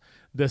cells.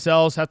 The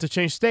cells have to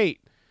change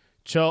state.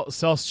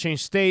 Cells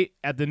change state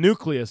at the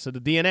nucleus of the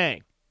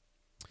DNA.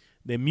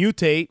 They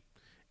mutate,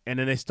 and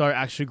then they start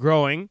actually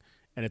growing,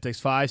 and it takes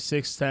 5,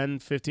 6, 10,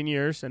 15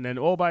 years. And then,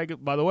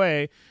 by the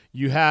way,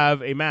 you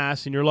have a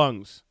mass in your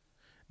lungs.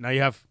 Now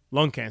you have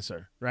lung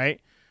cancer,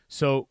 right?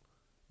 So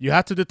you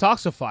have to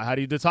detoxify. How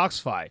do you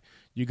detoxify?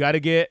 You got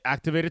to get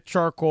activated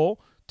charcoal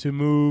to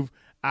move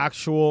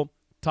actual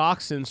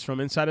toxins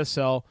from inside a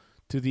cell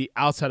to the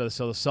outside of the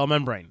cell, the cell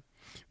membrane.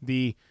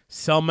 The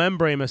cell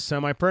membrane is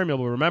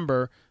semi-permeable.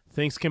 Remember,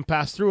 things can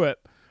pass through it.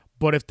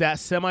 But if that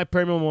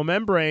semi-permeable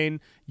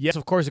membrane, yes,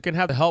 of course, it can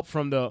have the help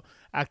from the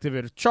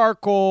activated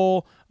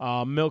charcoal,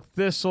 milk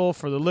thistle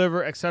for the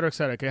liver, et cetera, et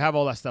cetera. It can have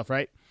all that stuff,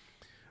 right?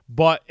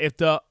 But if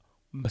the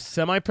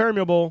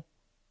semi-permeable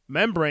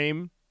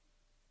membrane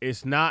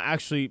is not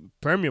actually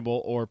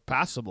permeable or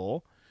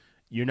passable,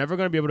 you're never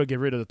going to be able to get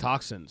rid of the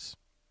toxins.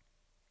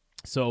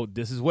 So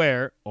this is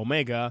where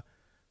omega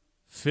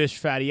fish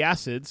fatty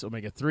acids,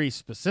 omega-3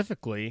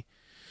 specifically,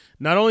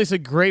 not only is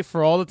it great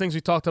for all the things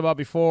we talked about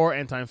before,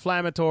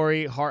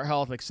 anti-inflammatory, heart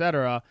health,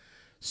 etc.,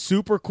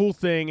 super cool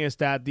thing is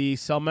that the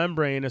cell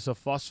membrane is a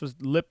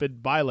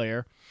phospholipid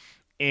bilayer,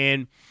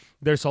 and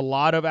there's a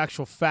lot of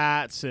actual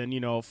fats and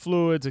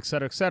fluids,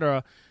 etc.,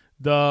 etc.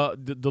 The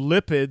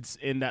lipids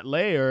in that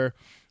layer,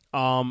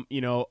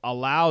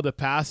 allow the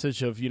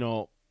passage of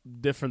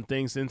different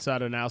things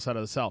inside and outside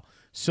of the cell.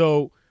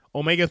 So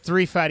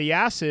omega-3 fatty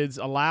acids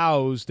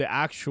allows the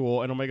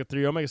actual, and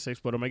omega-3, omega-6,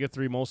 but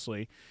omega-3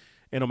 mostly,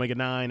 and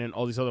omega-9 and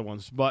all these other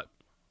ones. But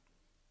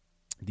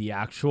the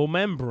actual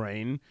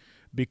membrane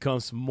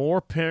becomes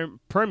more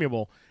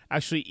permeable,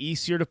 actually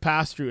easier to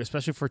pass through,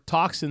 especially for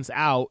toxins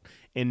out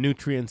and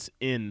nutrients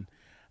in.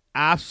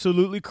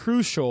 Absolutely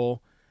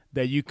crucial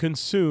that you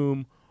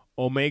consume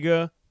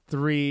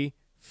omega-3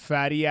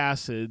 fatty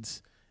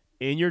acids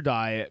in your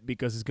diet,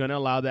 because it's going to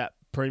allow that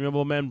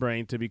permeable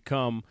membrane to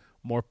become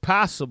more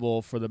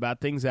passable for the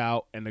bad things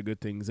out and the good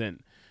things in.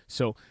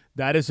 So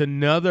that is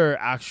another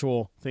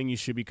actual thing you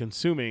should be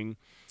consuming,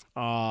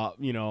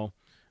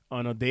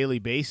 on a daily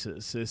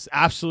basis. It's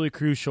absolutely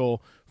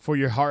crucial for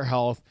your heart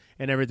health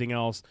and everything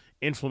else,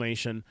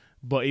 inflammation,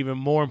 but even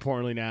more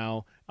importantly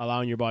now,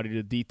 allowing your body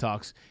to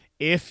detox.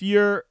 If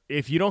you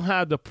don't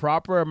have the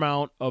proper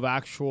amount of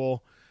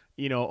actual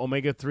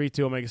omega-3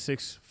 to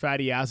omega-6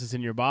 fatty acids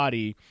in your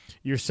body,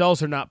 your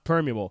cells are not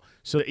permeable.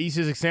 So the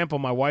easiest example,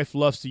 my wife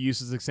loves to use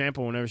this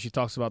example whenever she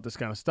talks about this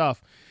kind of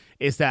stuff,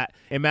 is that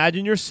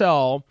imagine your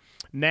cell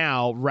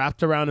now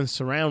wrapped around in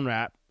saran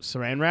wrap,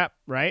 saran wrap,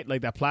 right?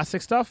 Like that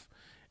plastic stuff.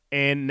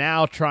 And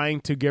now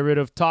trying to get rid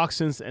of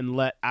toxins and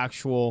let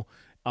actual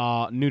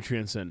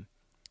nutrients in.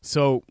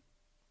 So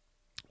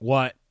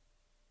what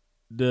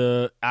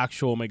the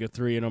actual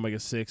omega-3 and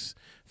omega-6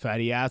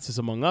 fatty acids,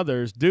 among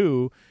others,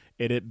 do,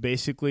 it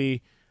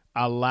basically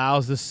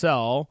allows the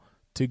cell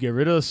to get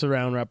rid of the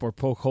saran wrap or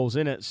poke holes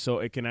in it so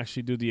it can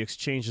actually do the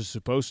exchange it's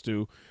supposed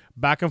to,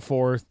 back and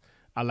forth,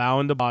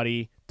 allowing the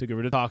body to get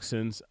rid of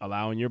toxins,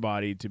 allowing your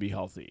body to be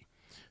healthy.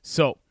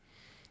 So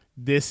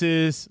this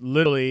is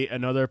literally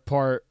another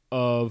part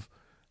of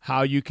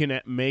how you can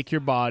make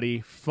your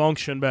body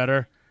function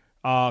better,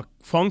 and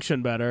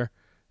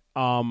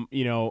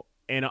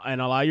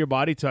allow your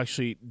body to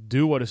actually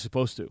do what it's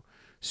supposed to.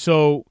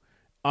 So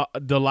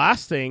the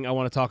last thing I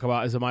want to talk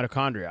about is the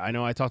mitochondria. I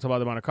know I talked about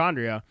the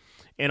mitochondria,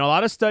 and a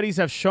lot of studies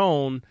have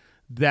shown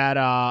that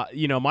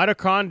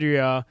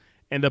mitochondria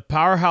and the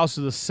powerhouse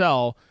of the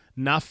cell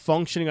not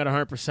functioning at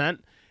 100%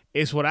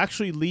 is what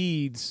actually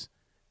leads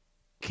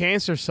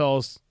cancer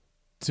cells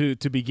to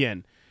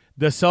begin.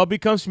 The cell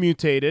becomes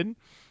mutated.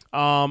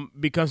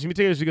 Because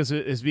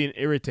it's being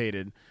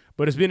irritated.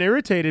 But it's being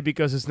irritated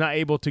because it's not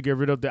able to get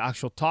rid of the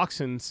actual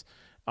toxins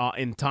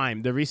in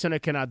time. The reason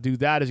it cannot do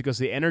that is because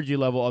the energy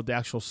level of the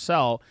actual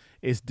cell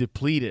is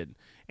depleted.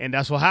 And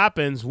that's what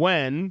happens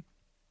when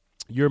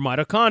your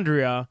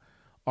mitochondria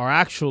are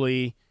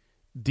actually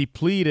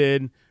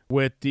depleted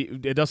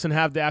it doesn't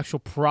have the actual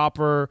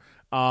proper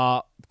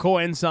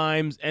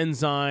coenzymes,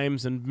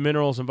 enzymes, and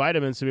minerals and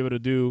vitamins to be able to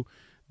do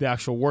the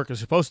actual work it's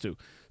supposed to.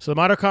 So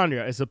the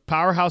mitochondria is the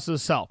powerhouse of the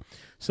cell.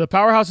 So the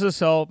powerhouse of the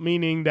cell,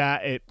 meaning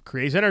that it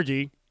creates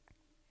energy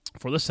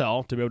for the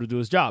cell to be able to do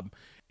its job.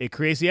 It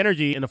creates the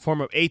energy in the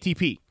form of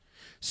ATP.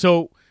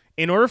 So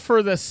in order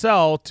for the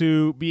cell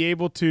to be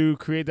able to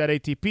create that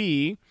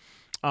ATP,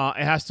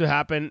 it has to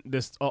happen.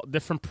 This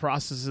different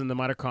processes in the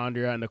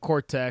mitochondria and the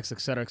cortex,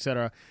 et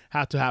cetera,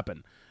 have to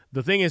happen.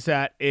 The thing is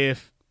that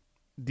if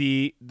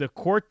the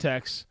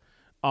cortex,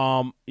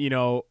 and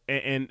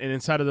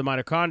inside of the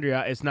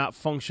mitochondria, it's not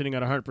functioning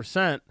at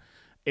 100%,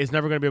 it's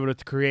never going to be able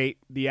to create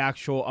the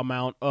actual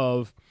amount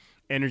of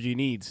energy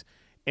needs.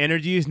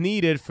 Energy is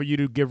needed for you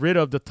to get rid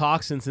of the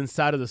toxins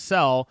inside of the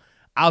cell,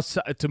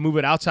 outside to move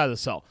it outside the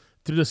cell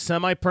through the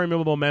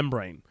semi-permeable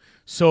membrane.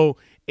 So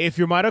if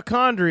your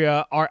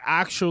mitochondria are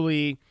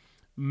actually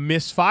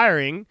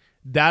misfiring,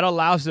 that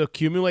allows the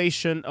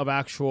accumulation of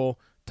actual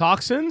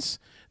toxins.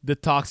 The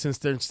toxins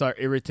then start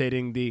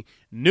irritating the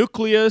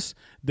nucleus.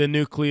 The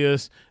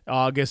nucleus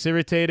gets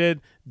irritated.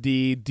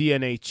 The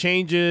DNA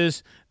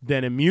changes.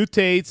 Then it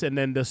mutates, and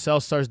then the cell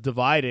starts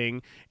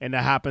dividing, and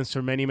that happens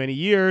for many, many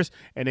years.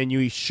 And then you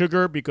eat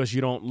sugar because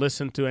you don't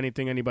listen to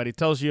anything anybody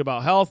tells you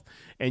about health,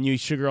 and you eat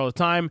sugar all the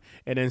time.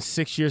 And then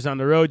 6 years down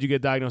the road, you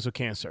get diagnosed with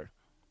cancer.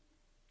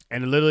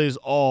 And it literally is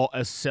all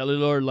a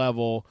cellular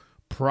level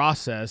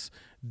process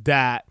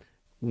that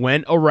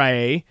went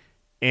awry.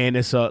 And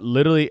it's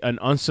literally an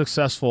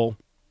unsuccessful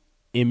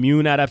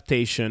immune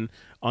adaptation,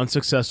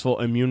 unsuccessful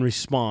immune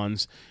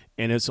response,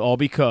 and it's all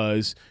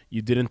because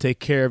you didn't take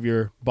care of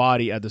your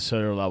body at the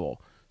cellular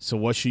level. So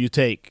what should you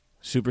take?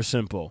 Super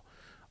simple.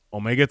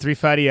 Omega-3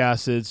 fatty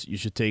acids, you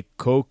should take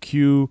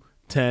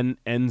CoQ10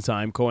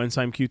 enzyme,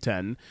 coenzyme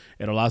Q10.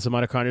 It allows the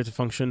mitochondria to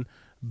function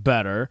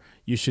better.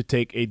 You should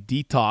take a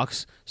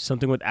detox,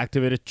 something with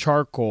activated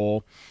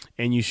charcoal,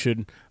 and you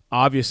should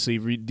obviously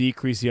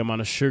decrease the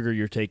amount of sugar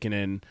you're taking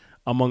in,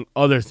 among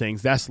other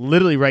things. That's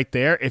literally right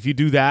there. If you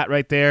do that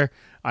right there,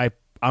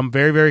 I'm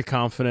very, very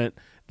confident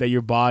that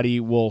your body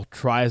will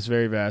try its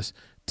very best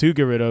to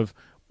get rid of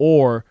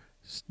or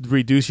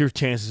reduce your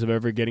chances of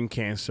ever getting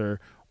cancer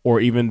or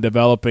even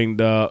developing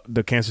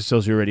the cancer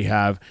cells you already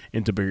have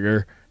into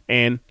bigger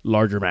and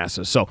larger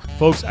masses. So,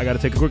 folks, I got to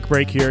take a quick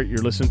break here. You're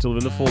listening to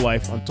Living the Full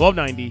Life on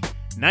 1290,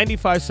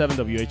 95.7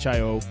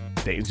 WHIO,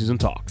 Dayton's News and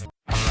Talk.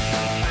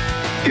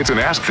 It's an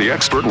Ask the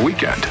Expert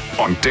weekend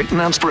on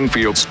Dayton and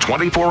Springfield's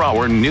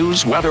 24-hour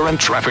news, weather, and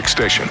traffic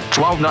station,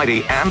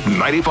 1290 and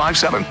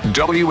 95.7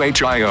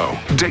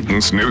 WHIO,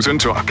 Dayton's News and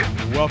Talk.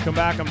 Welcome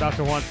back. I'm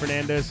Dr. Juan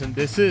Fernandez, and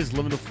this is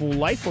Living the Full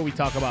Life, where we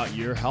talk about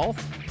your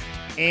health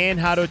and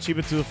how to achieve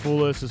it to the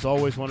fullest. As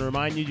always, want to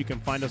remind you, you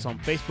can find us on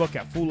Facebook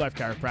at Full Life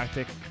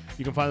Chiropractic.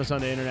 You can find us on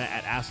the internet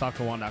at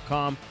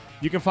AskDrJuan.com.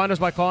 You can find us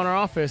by calling our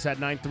office at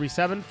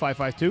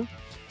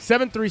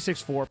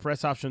 937-552-7364,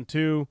 press option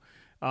 2.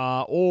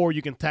 Or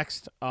you can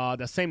text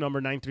that same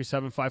number,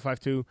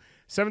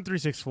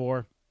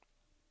 937-552-7364.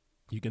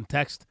 You can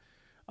text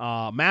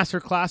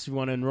Masterclass if you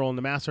want to enroll in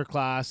the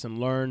Masterclass and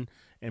learn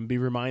and be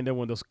reminded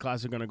when those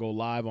classes are going to go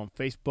live on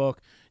Facebook.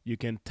 You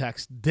can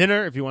text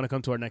dinner if you want to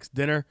come to our next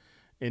dinner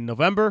in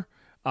November.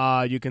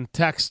 You can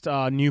text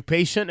new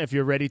patient if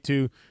you're ready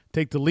to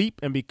take the leap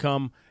and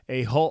become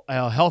a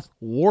health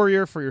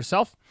warrior for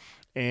yourself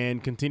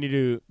and continue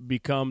to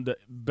become the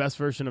best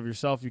version of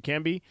yourself you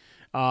can be.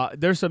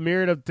 There's a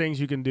myriad of things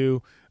you can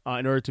do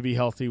in order to be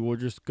healthy. We're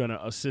just going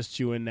to assist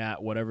you in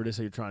that, whatever it is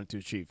that you're trying to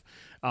achieve.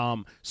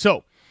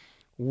 So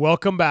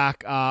welcome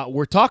back.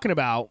 We're talking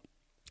about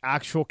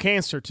actual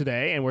cancer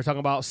today, and we're talking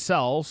about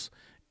cells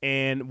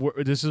And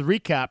this is a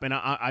recap, and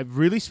I've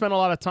really spent a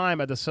lot of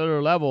time at the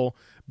cellular level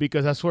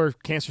because that's where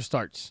cancer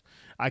starts.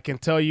 I can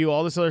tell you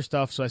all this other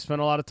stuff, so I spent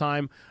a lot of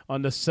time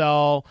on the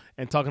cell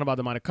and talking about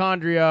the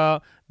mitochondria,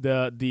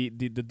 the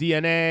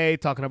DNA,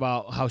 talking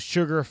about how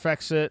sugar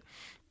affects it.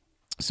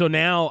 So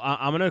now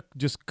I'm going to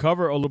just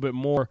cover a little bit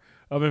more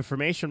of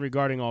information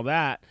regarding all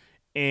that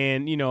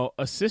and,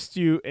 assist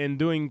you in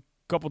doing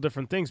a couple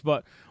different things.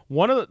 But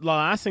one of the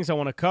last things I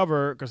want to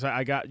cover, because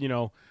I got,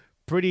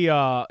 pretty,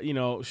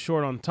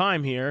 short on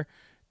time here,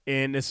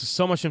 and this is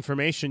so much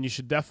information, you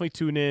should definitely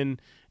tune in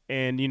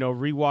and,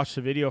 rewatch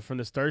the video from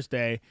this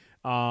Thursday.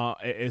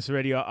 It's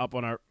already up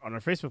on our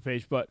Facebook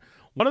page. But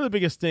one of the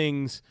biggest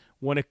things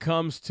when it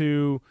comes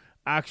to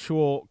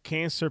actual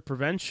cancer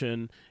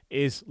prevention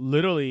is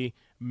literally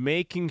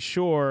making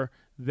sure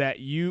that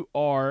you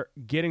are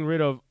getting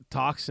rid of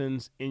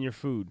toxins in your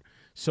food.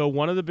 So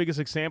one of the biggest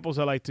examples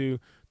I like to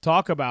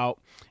talk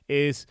about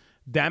is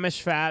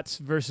damaged fats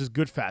versus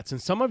good fats.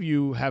 And some of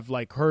you have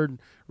heard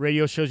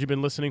radio shows, you've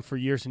been listening for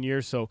years and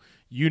years, so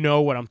you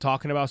know what I'm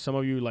talking about. Some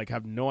of you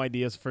have no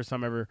idea. It's the first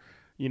time ever,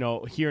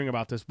 hearing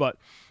about this. But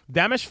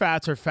damaged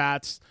fats are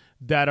fats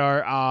that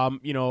are,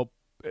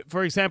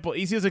 for example,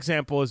 easiest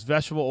example is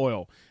vegetable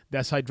oil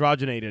that's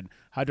hydrogenated.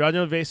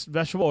 Hydrogenated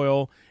vegetable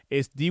oil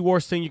is the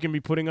worst thing you can be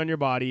putting on your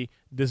body.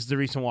 This is the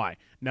reason why.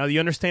 Now, you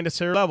understand the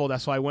cellular level.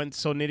 That's why I went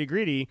so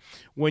nitty-gritty.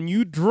 When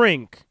you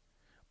drink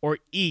or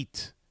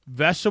eat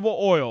vegetable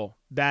oil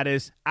that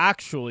is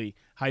actually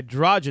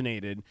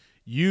hydrogenated,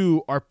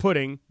 you are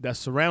putting the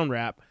saran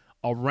wrap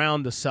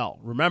around the cell.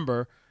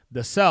 Remember,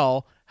 the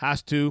cell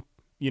has to,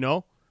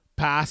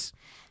 pass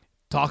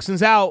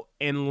toxins out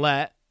and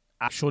let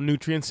actual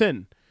nutrients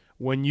in.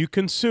 When you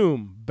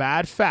consume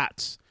bad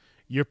fats,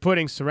 you're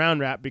putting saran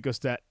wrap because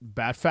that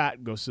bad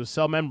fat goes to the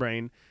cell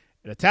membrane,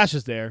 it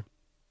attaches there,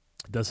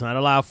 does not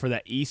allow for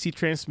that easy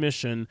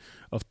transmission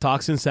of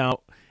toxins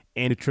out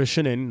and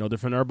nutrition in. No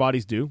different than our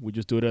bodies do. We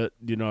just do it at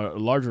a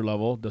larger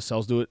level. The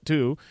cells do it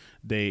too.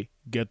 They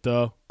get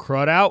the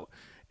crud out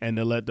and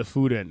they let the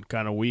food in.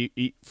 Kind of we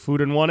eat food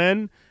in one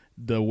end,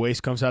 the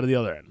waste comes out of the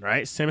other end,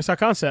 right? Same as that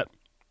concept.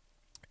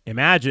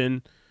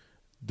 Imagine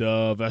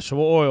the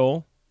vegetable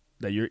oil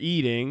that you're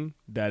eating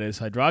that is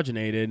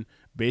hydrogenated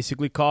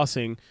basically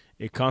causing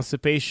a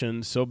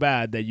constipation so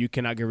bad that you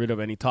cannot get rid of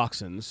any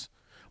toxins.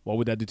 What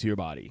would that do to your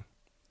body?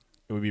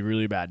 It would be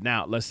really bad.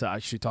 Now, let's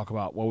actually talk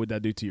about what would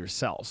that do to your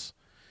cells.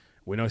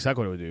 We know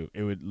exactly what it would do.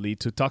 It would lead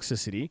to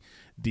toxicity.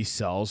 These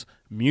cells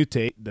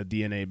mutate. The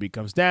DNA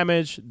becomes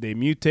damaged. They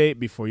mutate.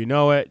 Before you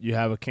know it, you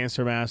have a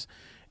cancer mass.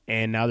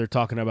 And now they're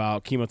talking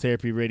about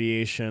chemotherapy,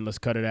 radiation. Let's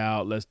cut it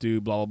out. Let's do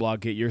blah, blah, blah.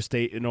 Get your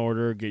state in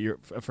order. Get your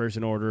affairs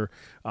in order.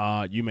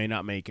 You may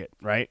not make it,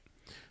 right?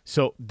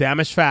 So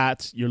damaged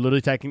fats, you're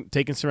literally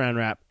taking saran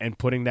wrap and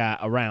putting that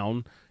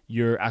around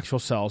your actual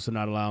cells and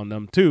not allowing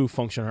them to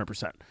function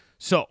 100%.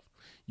 So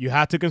you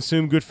have to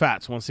consume good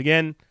fats. Once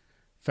again,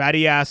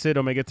 fatty acid,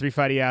 omega-3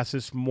 fatty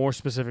acids, more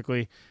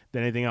specifically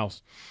than anything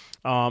else.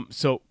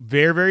 So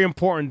very, very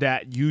important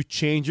that you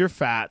change your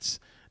fats.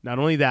 Not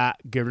only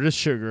that, get rid of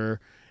sugar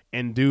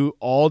and do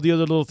all the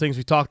other little things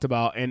we talked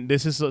about. And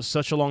this is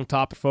such a long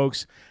topic,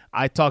 folks.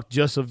 I talked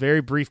just a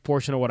very brief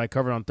portion of what I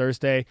covered on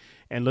Thursday,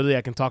 and literally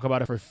I can talk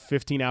about it for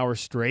 15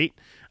 hours straight.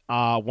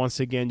 Once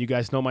again, you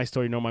guys know my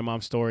story, know my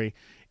mom's story.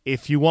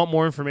 If you want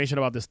more information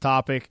about this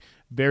topic,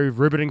 very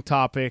riveting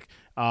topic,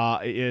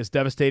 it is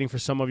devastating for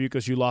some of you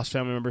because you lost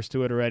family members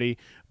to it already.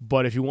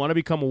 But if you want to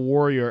become a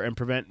warrior and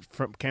prevent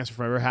cancer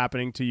from ever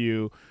happening to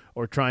you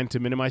or trying to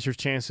minimize your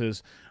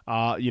chances,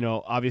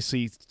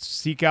 obviously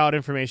seek out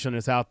information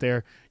that's out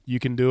there. You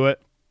can do it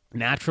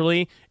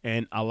naturally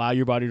and allow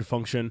your body to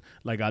function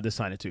like God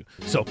designed it to.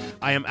 So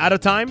I am out of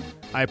time.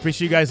 I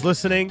appreciate you guys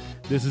listening.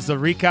 This is a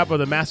recap of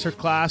the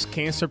Masterclass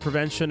Cancer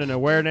Prevention and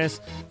Awareness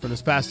from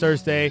this past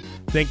Thursday.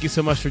 Thank you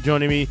so much for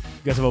joining me. You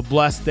guys have a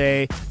blessed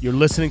day. You're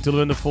listening to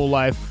Living the Full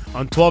Life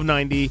on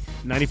 1290,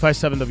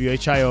 95.7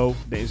 WHIO,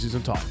 Dayton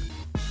Susan Talk.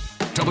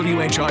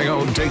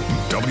 WHIO Dayton,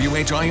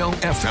 WHIO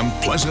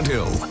FM Pleasant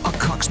Hill, a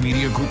Cox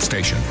Media Group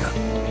station.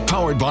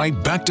 Powered by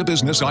Back to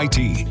Business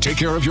IT. Take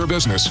care of your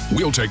business.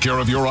 We'll take care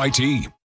of your IT.